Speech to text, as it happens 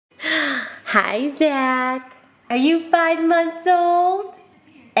Hi, Zach. Are you 5 months old?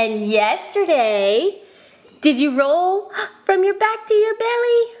 And yesterday, did you roll from your back to your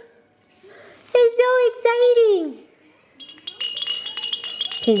belly? It's so exciting.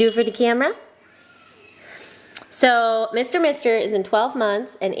 Can you do it for the camera? So, Mr. is in 12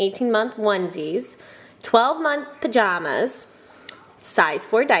 months and 18-month onesies, 12-month pajamas, size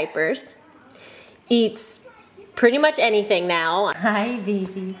 4 diapers, eats pretty much anything now. Hi,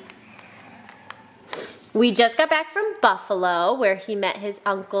 baby. We just got back from Buffalo, where he met his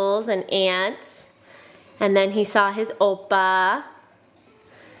uncles and aunts, and then he saw his oppa.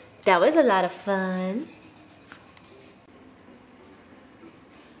 That was a lot of fun.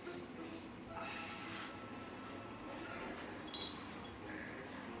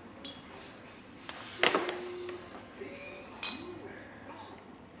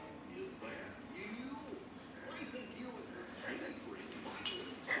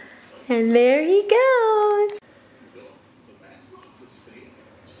 And there he goes.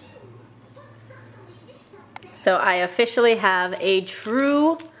 So I officially have a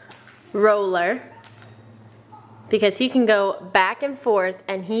true roller because he can go back and forth,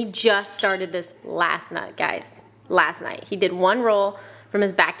 and he just started this last night, guys. Last night. He did one roll from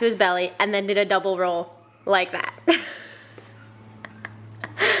his back to his belly and then did a double roll like that.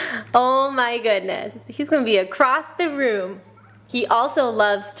 Oh my goodness. He's gonna be across the room. He also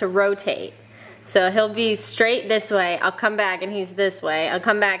loves to rotate. So he'll be straight this way, I'll come back and he's this way, I'll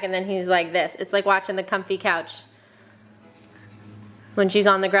come back and then he's like this. It's like watching the comfy couch when she's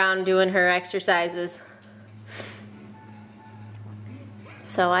on the ground doing her exercises.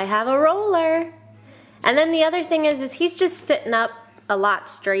 So I have a roller. And then the other thing is he's just sitting up a lot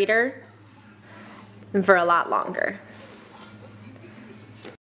straighter and for a lot longer.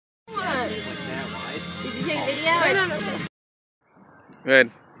 Did you take video?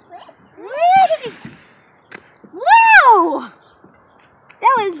 Good. Whoa!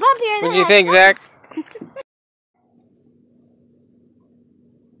 That was bumpier than What do you think, Zach?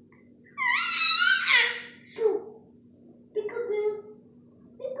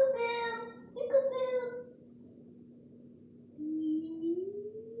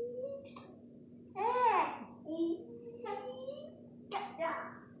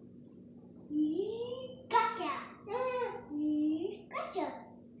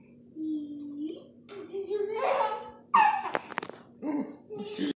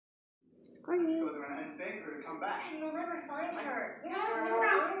 You'll never find her. You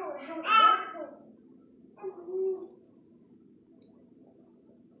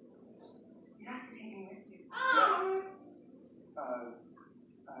have to take me with you. Are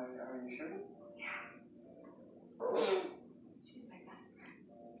you sure? Yeah. She's my best friend.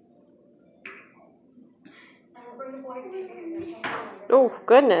 Bring the boys too because they're so fun. Oh,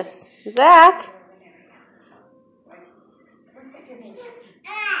 goodness. Zach! Let's get to your name.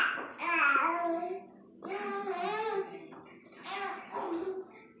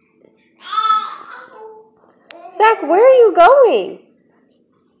 Zach, where are you going?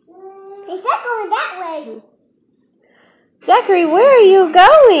 He's not going that way. Zachary, where are you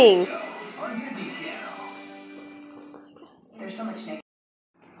going?